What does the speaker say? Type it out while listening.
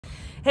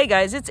Hey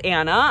guys, it's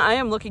Anna. I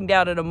am looking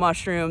down at a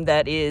mushroom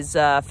that is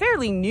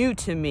fairly new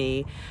to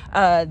me.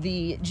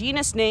 The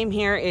genus name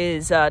here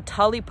is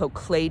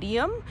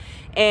Tolypocladium,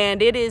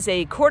 and it is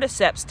a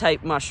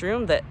cordyceps-type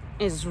mushroom that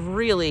is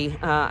really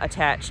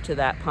attached to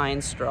that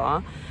pine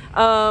straw.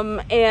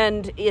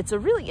 And it's a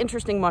really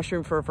interesting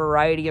mushroom for a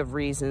variety of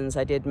reasons.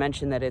 I did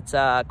mention that it's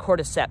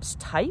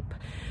cordyceps-type.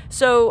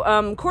 So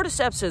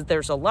cordyceps,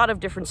 there's a lot of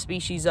different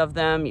species of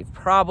them. You've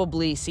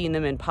probably seen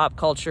them in pop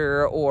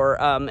culture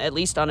or at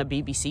least on a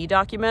BBC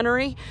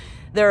documentary.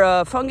 They're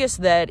a fungus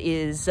that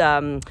is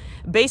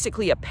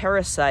basically a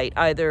parasite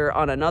either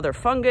on another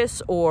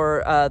fungus,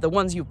 or the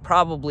ones you've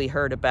probably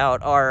heard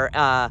about are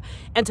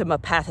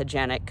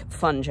entomopathogenic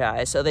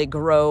fungi. So they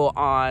grow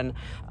on,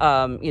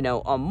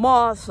 a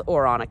moth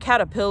or on a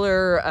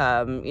caterpillar.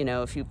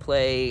 If you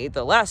play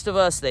The Last of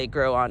Us, they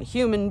grow on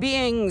human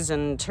beings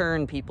and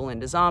turn people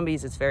into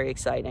zombies. It's very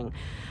exciting.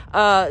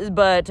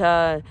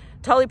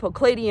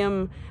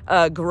 Tolypocladium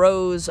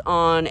grows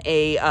on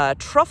a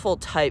truffle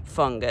type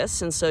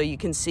fungus, and so you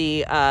can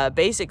see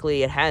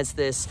basically it has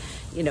this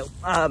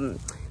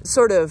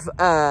sort of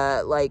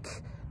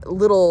like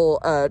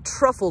little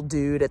truffle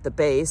dude at the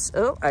base.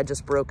 Oh, I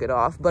just broke it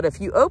off. But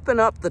if you open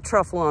up the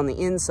truffle on the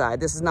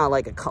inside, this is not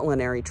like a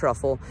culinary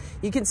truffle,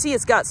 you can see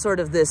it's got sort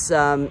of this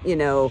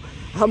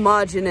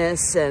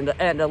homogeneous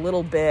and a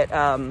little bit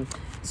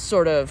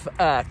sort of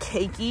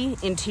cakey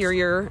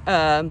interior,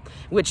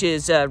 which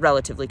is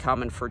relatively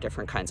common for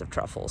different kinds of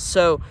truffles.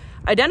 So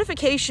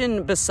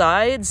identification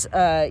besides,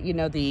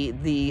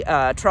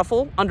 the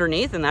truffle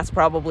underneath, and that's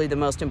probably the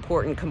most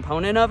important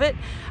component of it,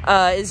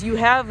 is you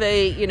have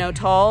a,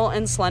 tall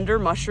and slender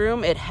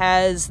mushroom. It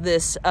has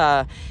this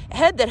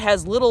head that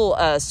has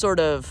little sort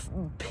of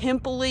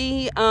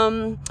pimply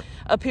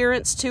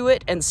appearance to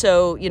it. And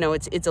so,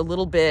 it's a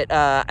little bit,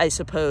 I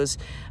suppose,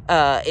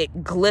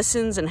 it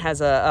glistens and has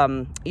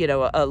a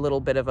little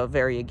bit of a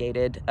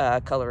variegated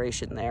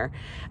coloration there.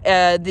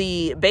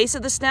 The base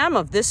of the stem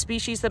of this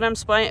species that I'm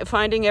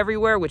finding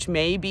everywhere, which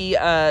may be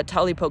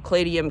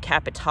Tolypocladium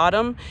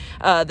capitatum,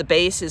 the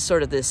base is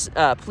sort of this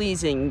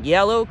pleasing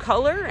yellow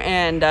color,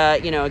 and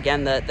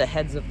again, the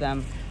heads of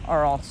them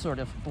are all sort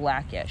of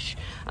blackish.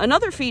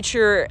 Another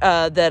feature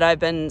that I've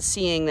been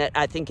seeing that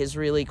I think is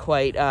really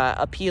quite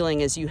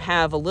appealing is you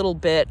have a little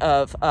bit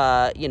of,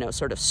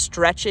 sort of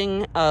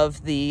stretching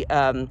of the,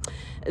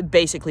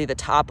 basically the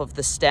top of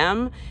the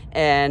stem.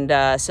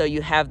 And so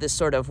you have this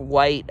sort of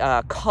white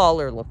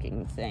collar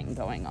looking thing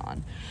going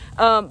on.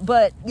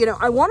 But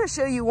I want to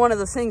show you one of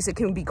the things that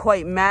can be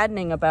quite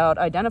maddening about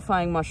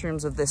identifying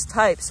mushrooms of this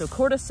type. So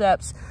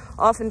cordyceps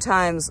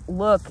oftentimes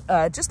look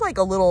just like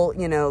a little,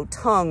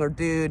 tongue or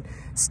dude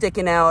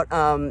sticking out.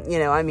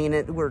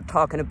 We're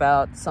talking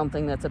about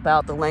something that's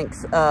about the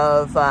length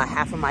of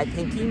half of my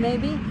pinky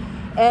maybe.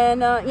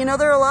 And,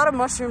 there are a lot of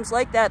mushrooms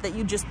like that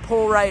you just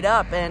pull right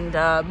up and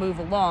move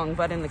along.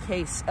 But in the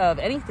case of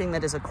anything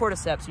that is a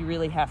cordyceps, you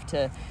really have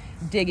to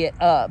dig it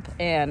up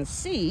and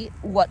see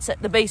what's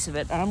at the base of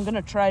it. And I'm going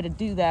to try to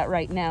do that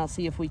right now,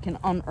 see if we can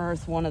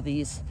unearth one of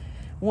these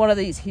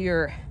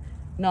here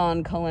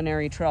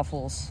non-culinary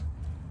truffles.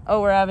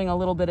 Oh, we're having a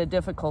little bit of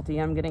difficulty.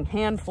 I'm getting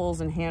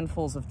handfuls and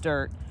handfuls of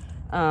dirt.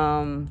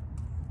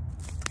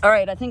 All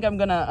right, I think I'm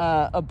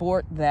gonna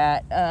abort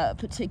that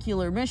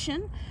particular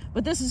mission.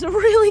 But this is a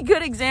really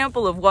good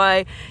example of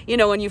why,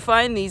 when you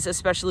find these,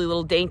 especially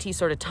little dainty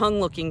sort of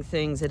tongue-looking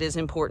things, it is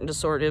important to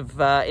sort of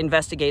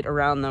investigate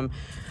around them.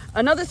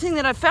 Another thing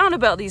that I found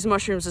about these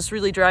mushrooms that's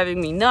really driving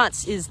me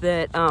nuts is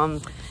that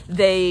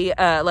they,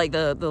 like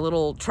the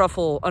little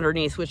truffle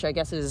underneath, which I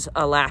guess is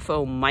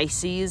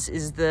Elaphomyces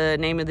is the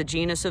name of the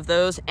genus of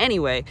those.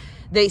 Anyway,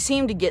 they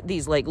seem to get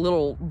these like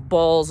little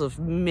balls of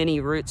mini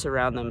roots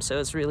around them, so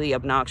it's really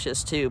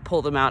obnoxious to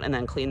pull them out and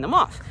then clean them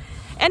off.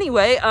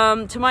 Anyway,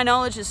 to my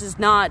knowledge, this is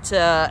not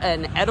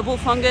an edible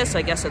fungus.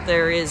 I guess that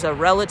there is a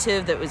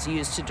relative that was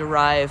used to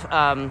derive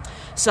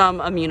some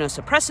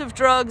immunosuppressive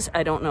drugs.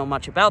 I don't know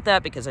much about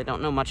that because I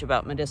don't know much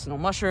about medicinal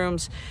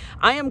mushrooms.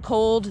 I am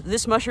cold.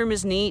 This mushroom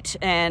is neat,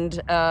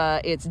 and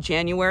it's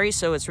January,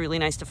 so it's really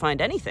nice to find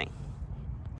anything.